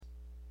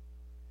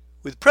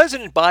With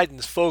President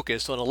Biden's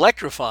focus on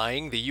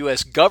electrifying the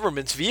U.S.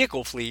 government's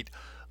vehicle fleet,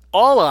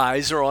 all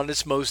eyes are on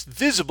its most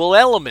visible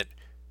element,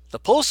 the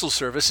Postal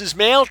Service's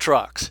mail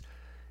trucks.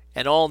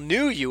 An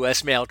all-new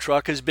U.S. mail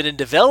truck has been in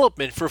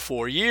development for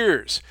 4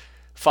 years.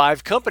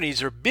 5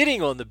 companies are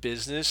bidding on the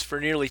business for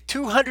nearly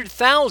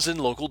 200,000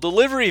 local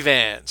delivery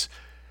vans.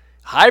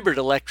 Hybrid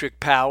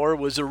electric power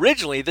was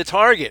originally the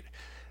target,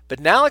 but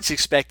now it's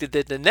expected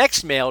that the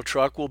next mail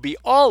truck will be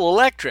all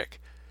electric.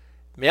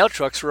 Mail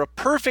trucks are a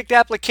perfect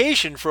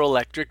application for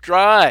electric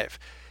drive.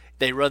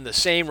 They run the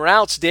same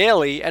routes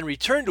daily and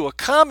return to a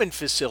common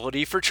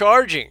facility for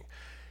charging.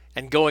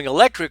 And going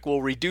electric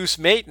will reduce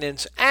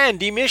maintenance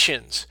and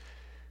emissions.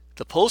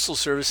 The Postal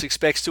Service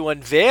expects to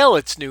unveil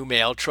its new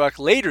mail truck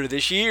later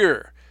this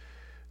year.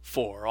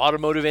 For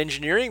Automotive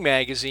Engineering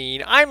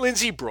Magazine, I'm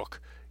Lindsay Brooke,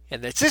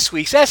 and that's this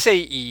week's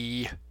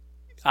SAE,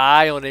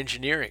 Eye on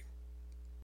Engineering.